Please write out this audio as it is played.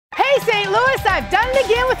Hey, St. Louis, I've done it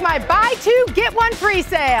again with my buy two, get one free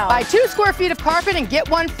sale. Buy 2 square feet of carpet and get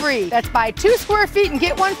one free. That's buy 2 square feet and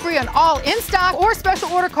get one free on all in-stock or special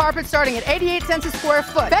order carpet starting at 88 cents a square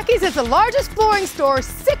foot. Becky's is the largest flooring store,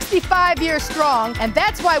 65 years strong, and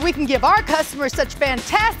that's why we can give our customers such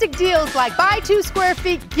fantastic deals like buy 2 square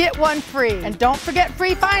feet, get one free. And don't forget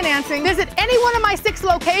free financing. Visit any one of my 6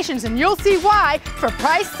 locations and you'll see why. For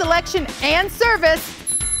price, selection, and service,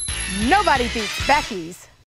 nobody beats Becky's.